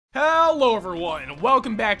Hello everyone, and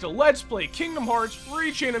welcome back to Let's Play Kingdom Hearts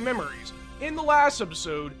Free Chain of Memories. In the last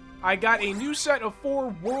episode, I got a new set of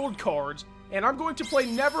 4 world cards, and I'm going to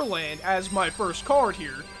play Neverland as my first card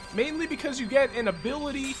here, mainly because you get an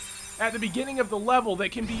ability at the beginning of the level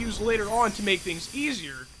that can be used later on to make things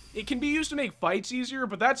easier. It can be used to make fights easier,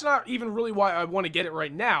 but that's not even really why I want to get it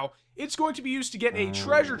right now. It's going to be used to get a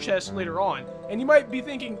treasure chest later on, and you might be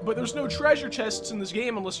thinking, but there's no treasure chests in this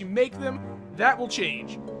game unless you make them. That will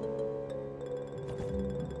change.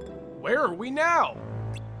 Where are we now?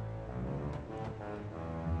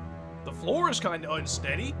 The floor is kinda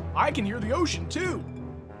unsteady. I can hear the ocean too.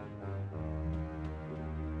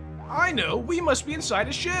 I know, we must be inside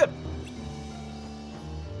a ship.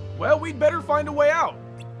 Well, we'd better find a way out.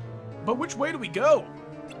 But which way do we go?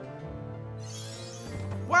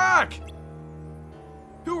 Whack!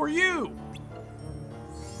 Who are you?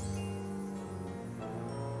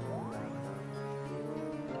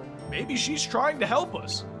 Maybe she's trying to help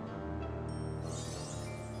us.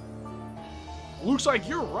 Looks like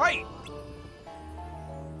you're right.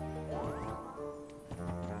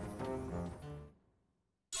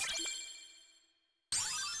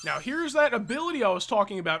 Now here's that ability I was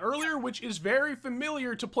talking about earlier, which is very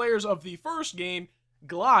familiar to players of the first game,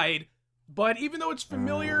 Glide, but even though it's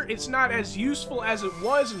familiar, it's not as useful as it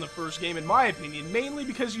was in the first game in my opinion, mainly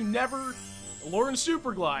because you never learn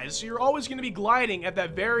Super Glide, so you're always going to be gliding at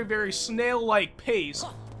that very, very snail-like pace,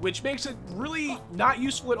 which makes it really not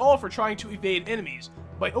useful at all for trying to evade enemies.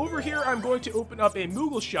 But over here, I'm going to open up a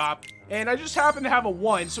Moogle shop, and I just happen to have a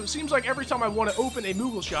 1, so it seems like every time I want to open a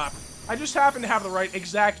Moogle shop, I just happen to have the right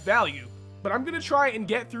exact value. But I'm going to try and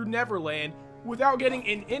get through Neverland without getting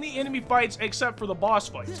in any enemy fights except for the boss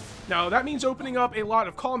fights. Now, that means opening up a lot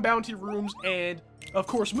of Calm Bounty rooms and, of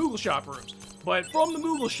course, Moogle shop rooms. But from the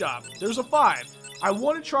Moogle shop, there's a 5. I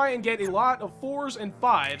want to try and get a lot of 4s and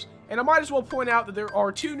 5s, and I might as well point out that there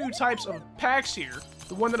are 2 new types of packs here.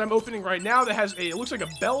 The one that I'm opening right now that has it looks like a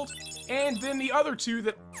belt, and then the other 2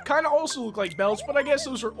 that kind of also look like belts, but I guess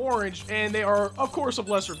those are orange, and they are, of course, of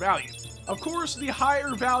lesser value. Of course, the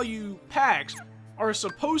higher value packs are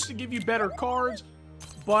supposed to give you better cards,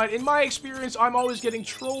 but in my experience, I'm always getting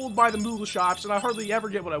trolled by the Moogle shops, and I hardly ever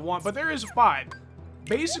get what I want, but there is a 5.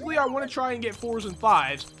 Basically, I want to try and get 4s and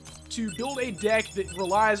 5s to build a deck that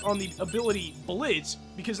relies on the ability Blitz,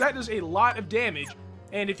 because that does a lot of damage,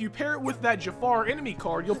 and if you pair it with that Jafar enemy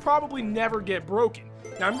card, you'll probably never get broken.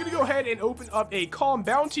 Now, I'm going to go ahead and open up a Calm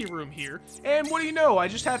Bounty room here, and what do you know, I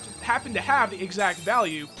just happen to have the exact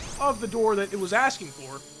value of the door that it was asking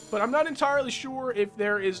for, but I'm not entirely sure if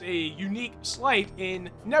there is a unique sleight in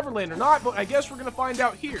Neverland or not, but I guess we're going to find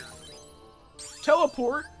out here.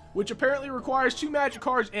 Teleport, which apparently requires 2 magic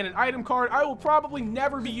cards and an item card. I will probably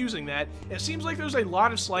never be using that. It seems like there's a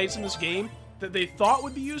lot of sleights in this game that they thought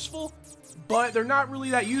would be useful, but they're not really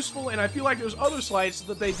that useful, and I feel like there's other sleights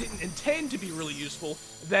that they didn't intend to be really useful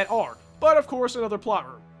that are. But of course, another plot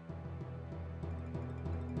room.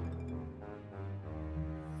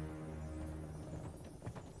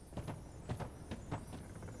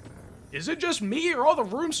 Is it just me, or are all the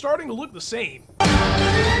rooms starting to look the same?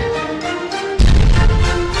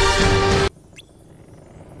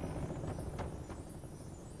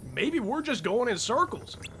 Maybe we're just going in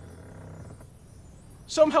circles.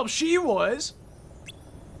 Some help she was.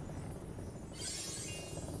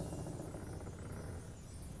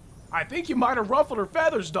 I think you might have ruffled her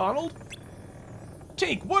feathers, Donald.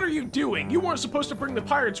 Tink, what are you doing? You weren't supposed to bring the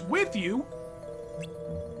pirates with you.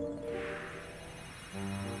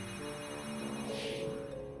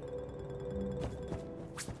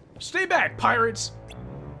 Stay back, pirates.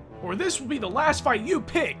 Or this will be the last fight you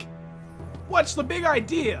pick. What's the big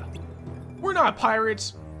idea? We're not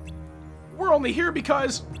pirates. We're only here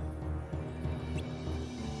because...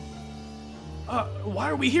 why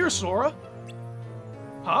are we here, Sora?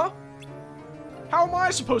 Huh? How am I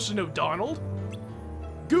supposed to know, Donald?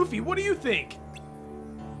 Goofy, what do you think?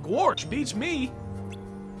 Gorge beats me.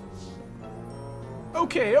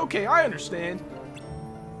 Okay, I understand.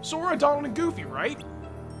 Sora, Donald, and Goofy, right?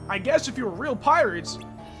 I guess if you were real pirates,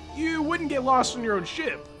 you wouldn't get lost on your own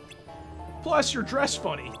ship. Plus, you're dressed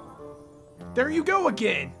funny. There you go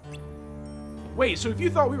again! Wait, so if you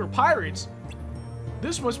thought we were pirates,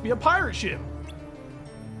 this must be a pirate ship.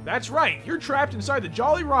 That's right, you're trapped inside the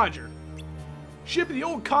Jolly Roger, ship of the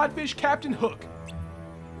old codfish Captain Hook.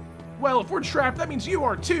 Well, if we're trapped, that means you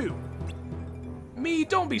are too. Me,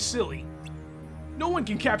 don't be silly. No one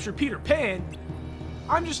can capture Peter Pan.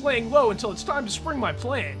 I'm just laying low until it's time to spring my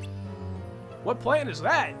plan. What plan is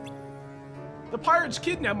that? The pirates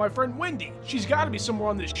kidnapped my friend Wendy. She's got to be somewhere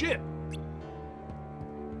on this ship.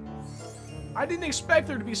 I didn't expect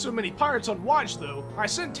there to be so many pirates on watch, though. I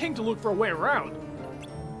sent Tink to look for a way around.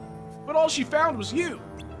 But all she found was you.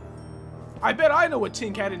 I bet I know what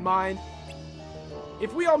Tink had in mind.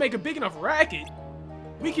 If we all make a big enough racket,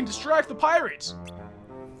 we can distract the pirates.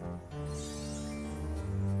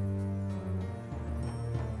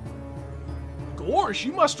 Gosh,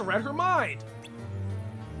 you must have read her mind.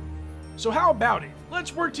 So how about it?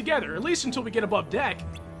 Let's work together, at least until we get above deck.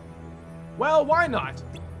 Well, why not?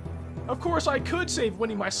 Of course, I could save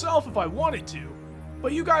Wendy myself if I wanted to,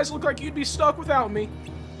 but you guys look like you'd be stuck without me.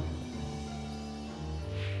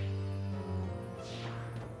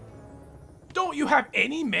 Don't you have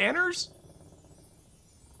any manners?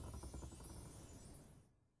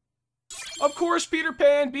 Of course, Peter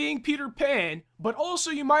Pan being Peter Pan, but also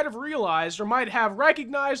you might have realized or might have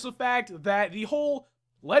recognized the fact that the whole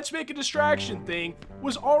let's make a distraction thing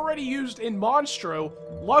was already used in Monstro.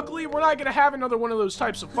 Luckily, we're not going to have another one of those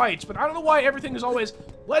types of fights, but I don't know why everything is always,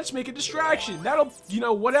 let's make a distraction. That'll, you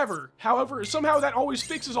know, whatever. However, somehow that always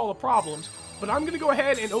fixes all the problems. But I'm going to go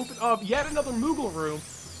ahead and open up yet another Moogle room,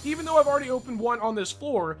 even though I've already opened one on this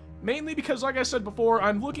floor, mainly because, like I said before,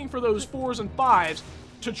 I'm looking for those 4s and 5s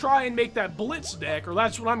to try and make that Blitz deck, or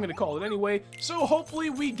that's what I'm going to call it anyway, so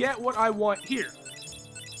hopefully we get what I want here.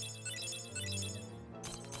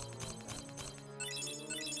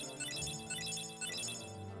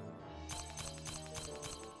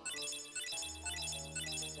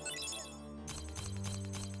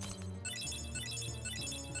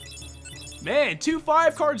 Man, 2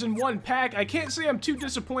 5 cards in one pack, I can't say I'm too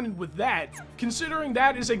disappointed with that, considering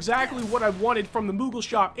that is exactly what I wanted from the Moogle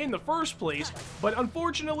shop in the first place, but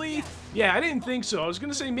unfortunately, yeah, I didn't think so. I was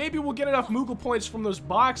gonna say maybe we'll get enough Moogle points from those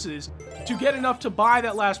boxes to get enough to buy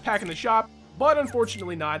that last pack in the shop, but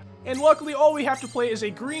unfortunately not, and luckily all we have to play is a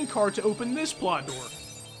green card to open this plot door.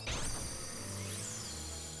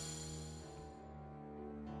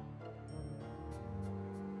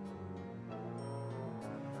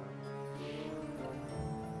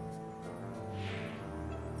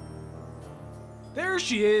 There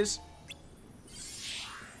she is.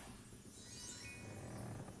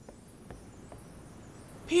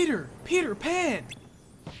 Peter Pan.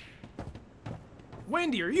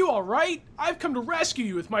 Wendy, are you alright? I've come to rescue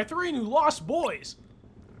you with my 3 new lost boys.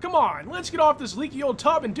 Come on, let's get off this leaky old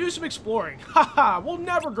tub and do some exploring. Haha, we'll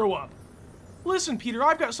never grow up. Listen, Peter,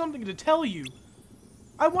 I've got something to tell you.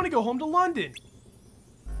 I want to go home to London.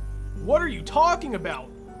 What are you talking about?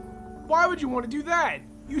 Why would you want to do that?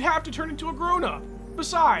 You'd have to turn into a grown-up.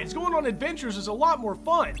 Besides, going on adventures is a lot more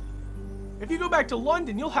fun. If you go back to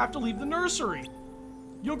London, you'll have to leave the nursery.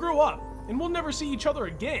 You'll grow up, and we'll never see each other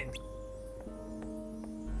again.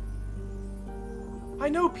 I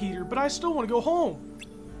know, Peter, but I still want to go home.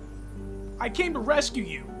 I came to rescue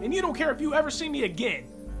you, and you don't care if you ever see me again.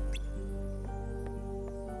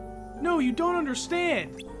 No, you don't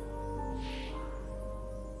understand.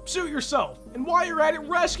 Suit yourself, and while you're at it,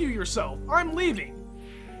 rescue yourself. I'm leaving.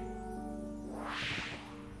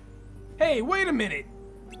 Hey, wait a minute.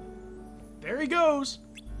 There he goes.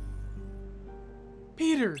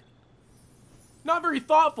 Peter. Not very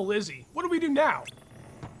thoughtful, is he? What do we do now?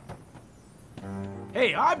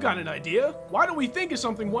 Hey, I've got an idea. Why don't we think of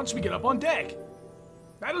something once we get up on deck?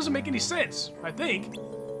 That doesn't make any sense, I think.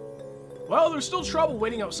 Well, there's still trouble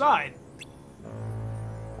waiting outside.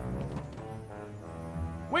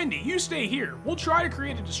 Wendy, you stay here. We'll try to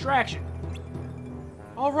create a distraction.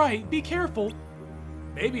 Alright, be careful.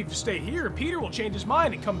 Maybe if you stay here, Peter will change his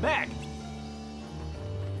mind and come back.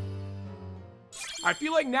 I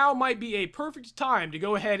feel like now might be a perfect time to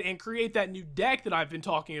go ahead and create that new deck that I've been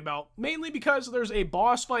talking about, mainly because there's a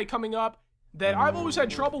boss fight coming up that I've always had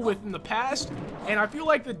trouble with in the past, and I feel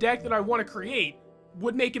like the deck that I want to create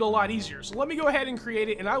would make it a lot easier. So let me go ahead and create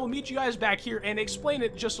it, and I will meet you guys back here and explain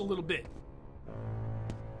it just a little bit.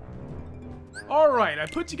 Alright, I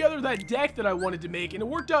put together that deck that I wanted to make, and it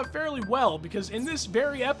worked out fairly well, because in this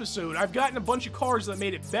very episode, I've gotten a bunch of cards that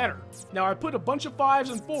made it better. Now, I put a bunch of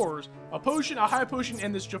 5s and 4s, a potion, a high potion,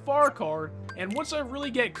 and this Jafar card, and once I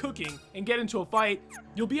really get cooking and get into a fight,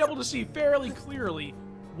 you'll be able to see fairly clearly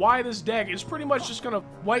why this deck is pretty much just going to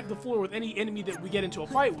wipe the floor with any enemy that we get into a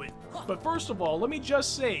fight with. But first of all, let me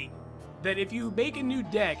just say that if you make a new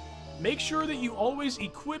deck, make sure that you always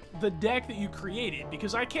equip the deck that you created,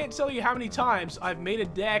 because I can't tell you how many times I've made a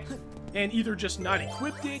deck and either just not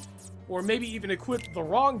equipped it, or maybe even equipped the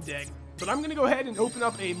wrong deck. But I'm going to go ahead and open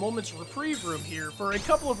up a moment's reprieve room here for a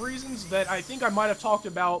couple of reasons that I think I might have talked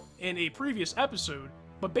about in a previous episode.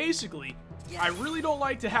 But basically, I really don't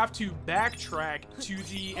like to have to backtrack to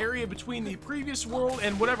the area between the previous world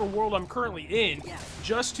and whatever world I'm currently in,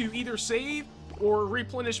 just to either save or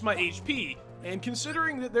replenish my HP, and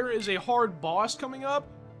considering that there is a hard boss coming up,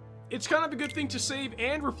 it's kind of a good thing to save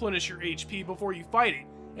and replenish your HP before you fight it.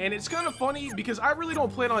 And it's kind of funny because I really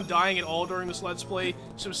don't plan on dying at all during this Let's Play,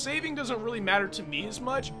 so saving doesn't really matter to me as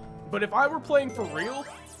much, but if I were playing for real,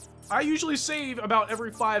 I usually save about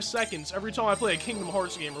every 5 seconds every time I play a Kingdom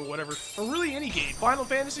Hearts game or whatever, or really any game. Final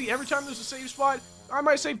Fantasy, every time there's a save spot, I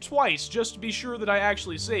might save twice just to be sure that I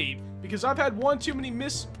actually saved, because I've had one too many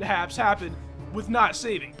mishaps happen with not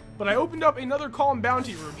saving. But I opened up another Calm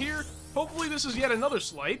Bounty room here. Hopefully this is yet another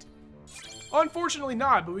slight. Unfortunately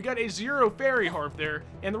not, but we got a Zero Fairy Harp there,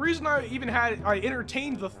 and the reason I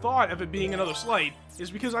entertained the thought of it being another slight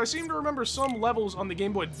is because I seem to remember some levels on the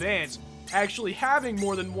Game Boy Advance actually having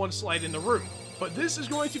more than one slight in the room. But this is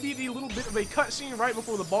going to be the little bit of a cutscene right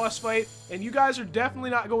before the boss fight, and you guys are definitely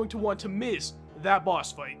not going to want to miss that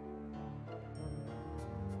boss fight.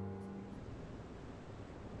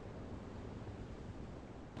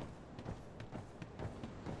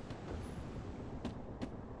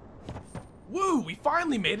 Woo! We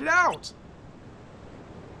finally made it out!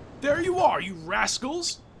 There you are, you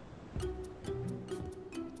rascals!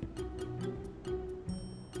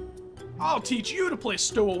 I'll teach you to play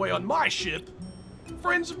stowaway on my ship!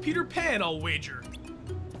 Friends of Peter Pan, I'll wager.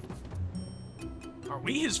 Are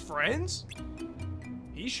we his friends?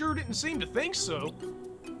 He sure didn't seem to think so.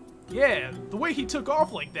 Yeah, the way he took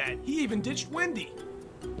off like that, he even ditched Wendy.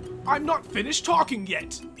 I'm not finished talking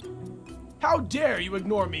yet! How dare you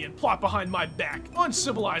ignore me and plot behind my back,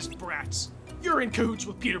 uncivilized brats! You're in cahoots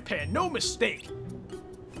with Peter Pan, no mistake!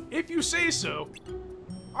 If you say so.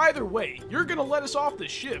 Either way, you're gonna let us off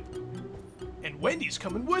this ship. And Wendy's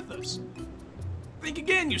coming with us. Think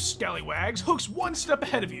again, you scallywags. Hook's one step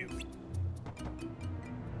ahead of you.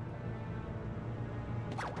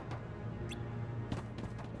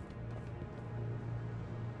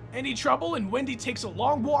 Any trouble and Wendy takes a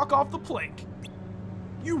long walk off the plank.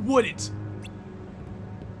 You wouldn't.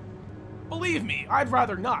 Believe me, I'd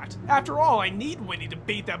rather not. After all, I need Wendy to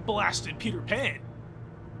bait that blasted Peter Pan.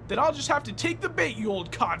 Then I'll just have to take the bait, you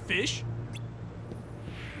old codfish.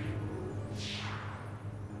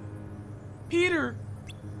 Peter!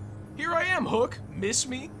 Here I am, Hook. Miss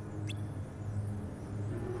me?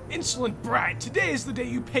 Insolent brat, today is the day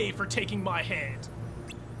you pay for taking my hand.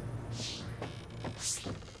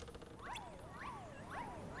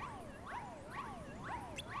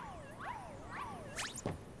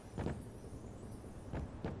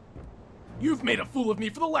 You've made a fool of me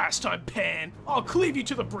for the last time, Pan. I'll cleave you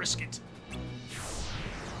to the brisket.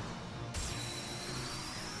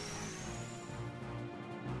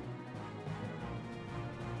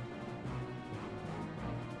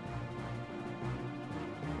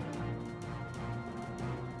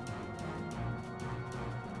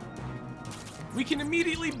 We can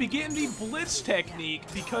immediately begin the blitz technique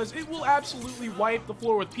because it will absolutely wipe the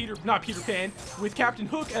floor with with Captain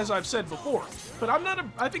Hook, as I've said before. But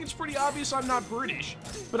I think it's pretty obvious I'm not British,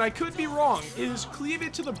 but I could be wrong. Is cleave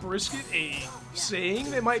it to the brisket a saying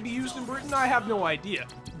that might be used in Britain? I have no idea.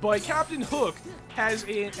 But Captain Hook has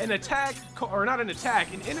an attack, or not an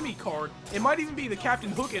attack, an enemy card. It might even be the Captain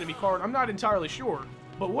Hook enemy card, I'm not entirely sure.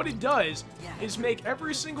 But what it does is make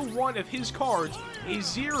every single one of his cards a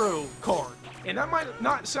zero card. And that might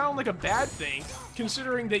not sound like a bad thing,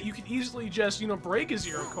 considering that you could easily just, break a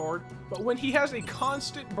zero card, but when he has a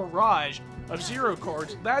constant barrage of zero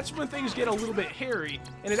cards, that's when things get a little bit hairy,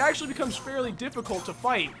 and it actually becomes fairly difficult to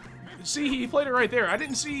fight. See, he played it right there. I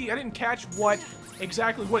didn't catch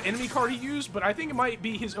exactly what enemy card he used, but I think it might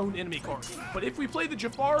be his own enemy card. But if we play the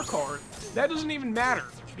Jafar card, that doesn't even matter,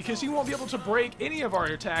 because he won't be able to break any of our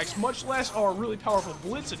attacks, much less our really powerful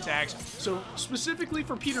blitz attacks. So specifically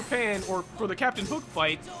for Peter Pan, or for the Captain Hook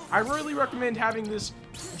fight, I really recommend having this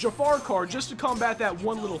Jafar card just to combat that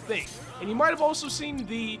one little thing. And you might have also seen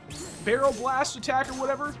the Barrel Blast attack or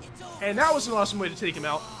whatever, and that was an awesome way to take him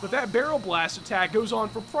out, but that Barrel Blast attack goes on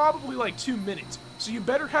for probably like 2 minutes. So you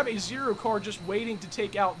better have a zero card just waiting to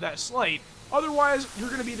take out that slight, otherwise you're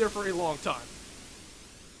going to be there for a long time.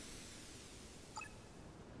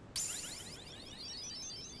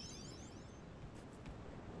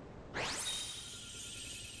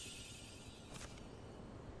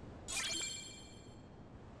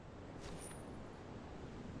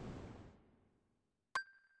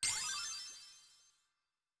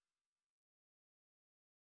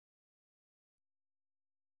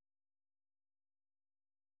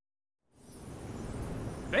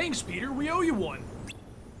 Thanks, Peter, we owe you one.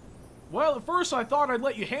 Well, at first I thought I'd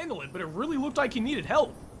let you handle it, but it really looked like you needed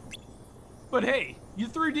help. But hey, you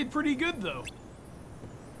three did pretty good, though.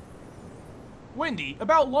 Wendy,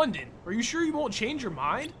 about London, are you sure you won't change your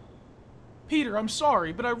mind? Peter, I'm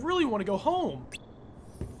sorry, but I really want to go home.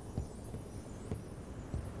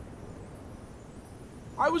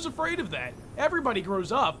 I was afraid of that. Everybody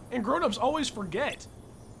grows up, and grown-ups always forget.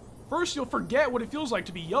 First, you'll forget what it feels like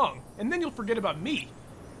to be young, and then you'll forget about me.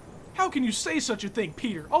 How can you say such a thing,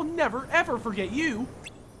 Peter? I'll never, ever forget you.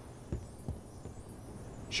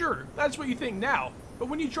 Sure, that's what you think now, but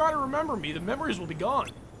when you try to remember me, the memories will be gone.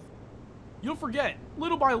 You'll forget,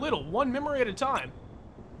 little by little, one memory at a time.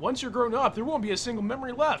 Once you're grown up, there won't be a single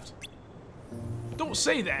memory left. Don't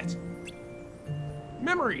say that.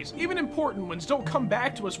 Memories, even important ones, don't come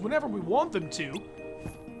back to us whenever we want them to.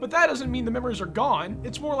 But that doesn't mean the memories are gone.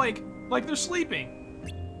 It's more like they're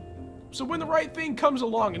sleeping. So when the right thing comes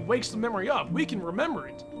along and wakes the memory up, we can remember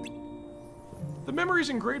it. The memories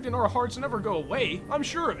engraved in our hearts never go away, I'm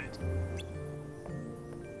sure of it.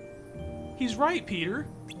 He's right, Peter.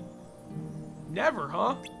 Never,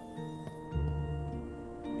 huh?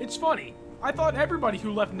 It's funny. I thought everybody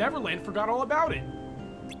who left Neverland forgot all about it.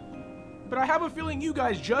 But I have a feeling you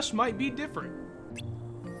guys just might be different.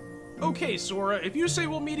 Okay, Sora, if you say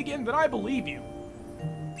we'll meet again, then I believe you.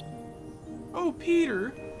 Oh,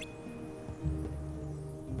 Peter.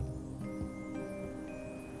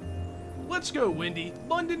 Let's go, Wendy.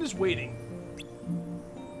 London is waiting.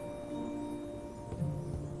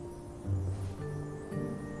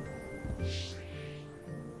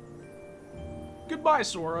 Goodbye,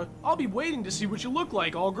 Sora. I'll be waiting to see what you look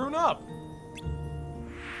like all grown up.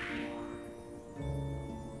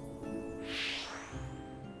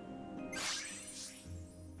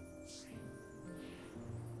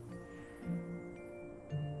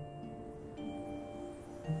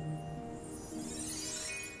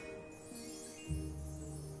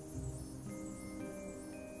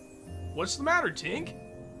 What's the matter, Tink?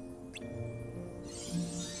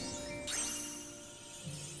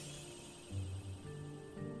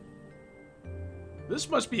 This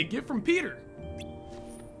must be a gift from Peter.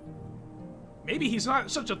 Maybe he's not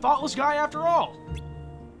such a thoughtless guy after all.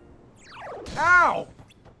 Ow!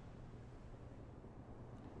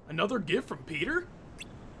 Another gift from Peter?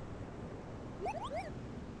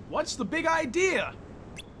 What's the big idea?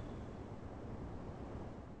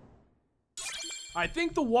 I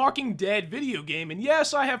think the Walking Dead video game, and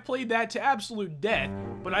yes, I have played that to absolute death,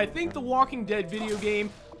 but I think the Walking Dead video game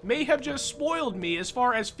may have just spoiled me as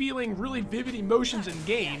far as feeling really vivid emotions in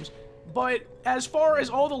games, but as far as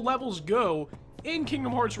all the levels go in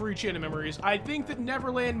Kingdom Hearts Re-Enchanted Memories, I think that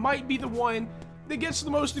Neverland might be the one that gets the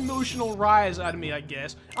most emotional rise out of me, I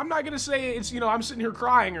guess. I'm not gonna say it's, I'm sitting here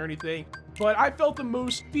crying or anything, but I felt the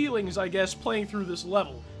most feelings, I guess, playing through this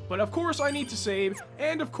level. But of course I need to save,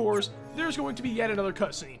 and of course, there's going to be yet another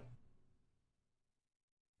cutscene.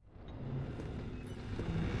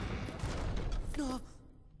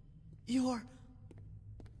 You're...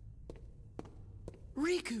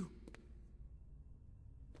 Riku!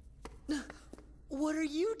 What are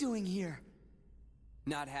you doing here?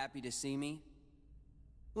 Not happy to see me?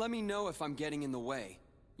 Let me know if I'm getting in the way.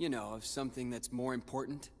 You know, of something that's more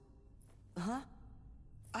important. Huh?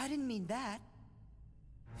 I didn't mean that.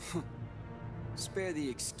 Spare the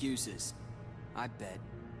excuses. I bet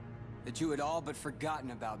that you had all but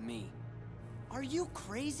forgotten about me. Are you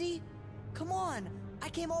crazy? Come on, I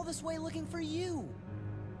came all this way looking for you.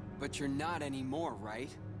 But you're not anymore, right?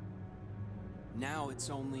 Now it's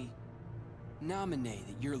only Namine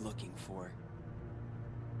that you're looking for.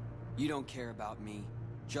 You don't care about me,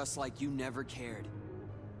 just like you never cared.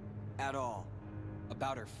 At all.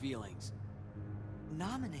 About her feelings.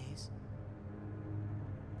 Nominees?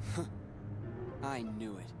 I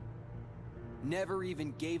knew it. Never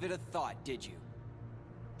even gave it a thought, did you?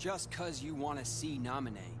 Just 'cause you want to see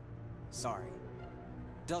Namine. Sorry.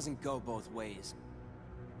 Doesn't go both ways.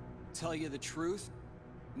 Tell you the truth,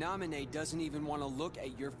 Namine doesn't even want to look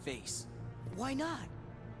at your face. Why not?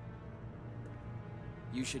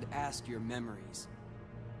 You should ask your memories.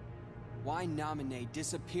 Why Namine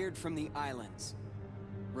disappeared from the islands.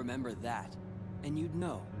 Remember that, and you'd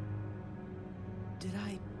know. Did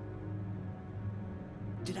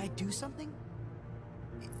I do something?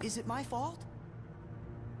 Is it my fault?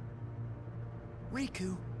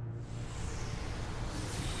 Riku.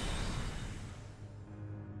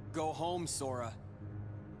 Go home, Sora.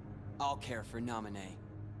 I'll care for Namine.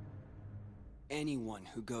 Anyone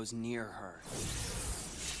who goes near her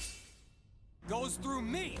goes through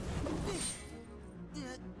me!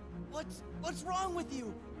 What's wrong with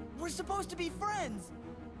you? We're supposed to be friends!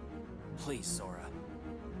 Please, Sora.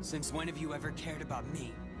 Since when have you ever cared about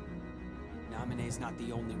me? Namine's not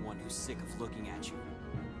the only one who's sick of looking at you.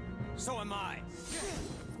 So am I!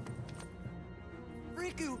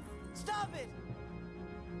 Riku, stop it!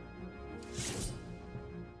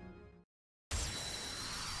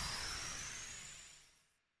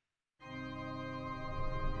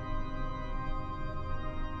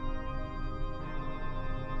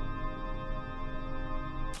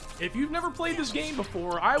 If you've never played this game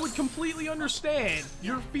before, I would completely understand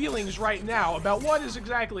your feelings right now about what is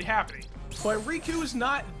exactly happening. But Riku is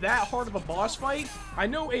not that hard of a boss fight. I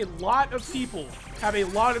know a lot of people have a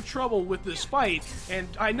lot of trouble with this fight, and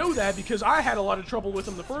I know that because I had a lot of trouble with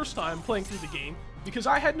him the first time playing through the game, because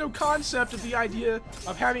I had no concept of the idea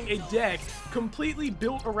of having a deck completely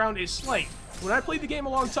built around a slight. When I played the game a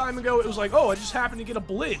long time ago, it was like, oh, I just happened to get a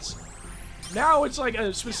blitz. Now it's like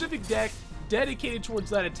a specific deck dedicated towards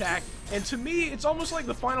that attack, and to me, it's almost like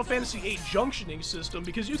the Final Fantasy VIII junctioning system,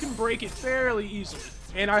 because you can break it fairly easily.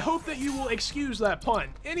 And I hope that you will excuse that pun.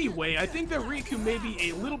 Anyway, I think that Riku may be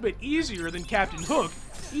a little bit easier than Captain Hook,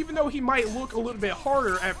 even though he might look a little bit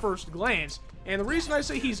harder at first glance. And the reason I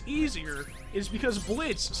say he's easier is because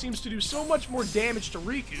Blitz seems to do so much more damage to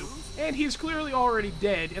Riku, and he's clearly already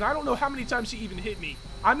dead, and I don't know how many times he even hit me.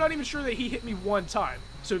 I'm not even sure that he hit me one time.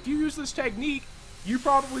 So if you use this technique, you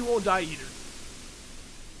probably won't die either.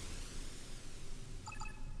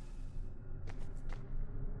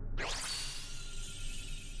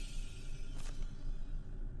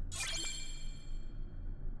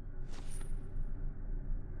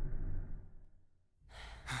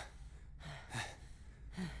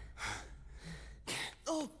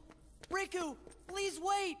 Oh, Riku, please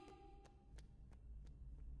wait!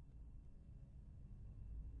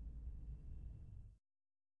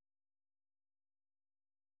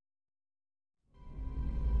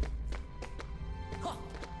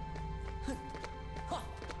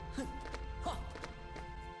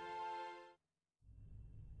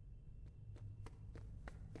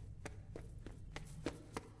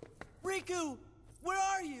 Riku, where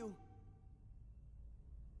are you?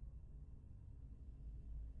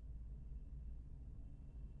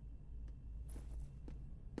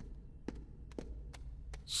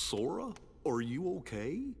 Sora, are you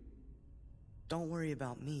okay? Don't worry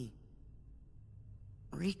about me.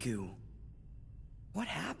 Riku, what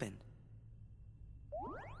happened?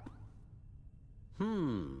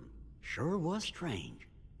 Sure was strange.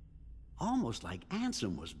 Almost like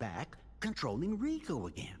Ansem was back, controlling Riku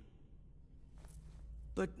again.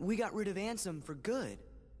 But we got rid of Ansem for good.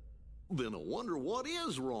 Then I wonder what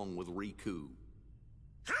is wrong with Riku.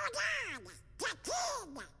 Hold on! The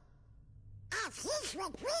kid! If he's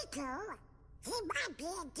with Riku, he might be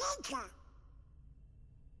in danger.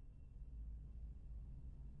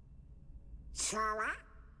 Sora?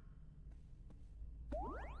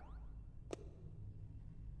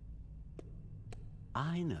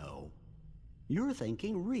 I know. You're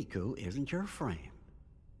thinking Riku isn't your friend.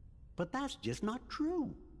 But that's just not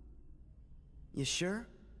true. You sure?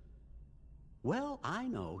 Well, I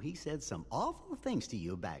know he said some awful things to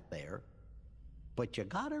you back there. But you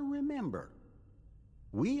gotta remember,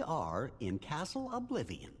 we are in Castle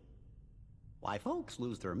Oblivion. Why, folks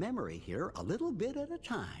lose their memory here a little bit at a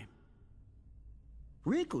time.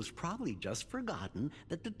 Riku's probably just forgotten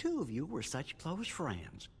that the two of you were such close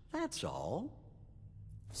friends. That's all.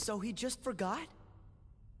 So he just forgot?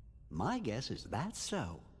 My guess is that's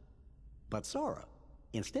so. But Sora,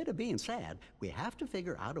 instead of being sad, we have to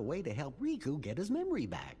figure out a way to help Riku get his memory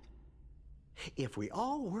back. If we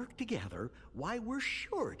all work together, why, we're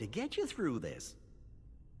sure to get you through this.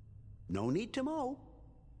 No need to mow.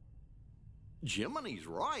 Jiminy's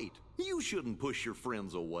right. You shouldn't push your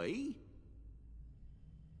friends away.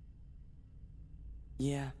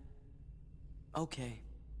 Yeah. Okay.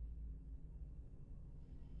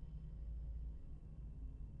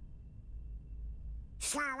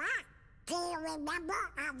 Sora, do you remember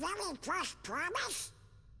our very first promise?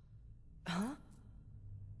 Huh?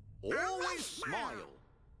 Always smile.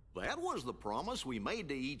 That was the promise we made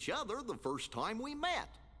to each other the first time we met.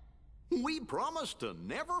 We promised to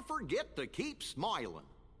never forget to keep smiling.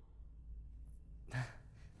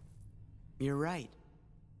 You're right.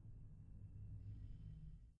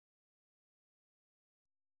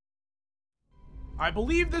 I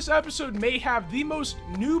believe this episode may have the most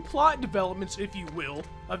new plot developments, if you will,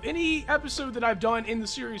 of any episode that I've done in the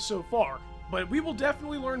series so far. But we will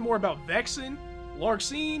definitely learn more about Vexen,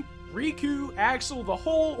 Larxene, Riku, Axel, the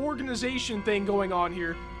whole organization thing going on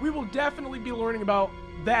here. We will definitely be learning about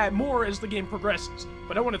that more as the game progresses.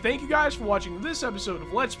 But I want to thank you guys for watching this episode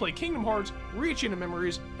of Let's Play Kingdom Hearts Reach Into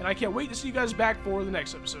Memories, and I can't wait to see you guys back for the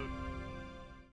next episode.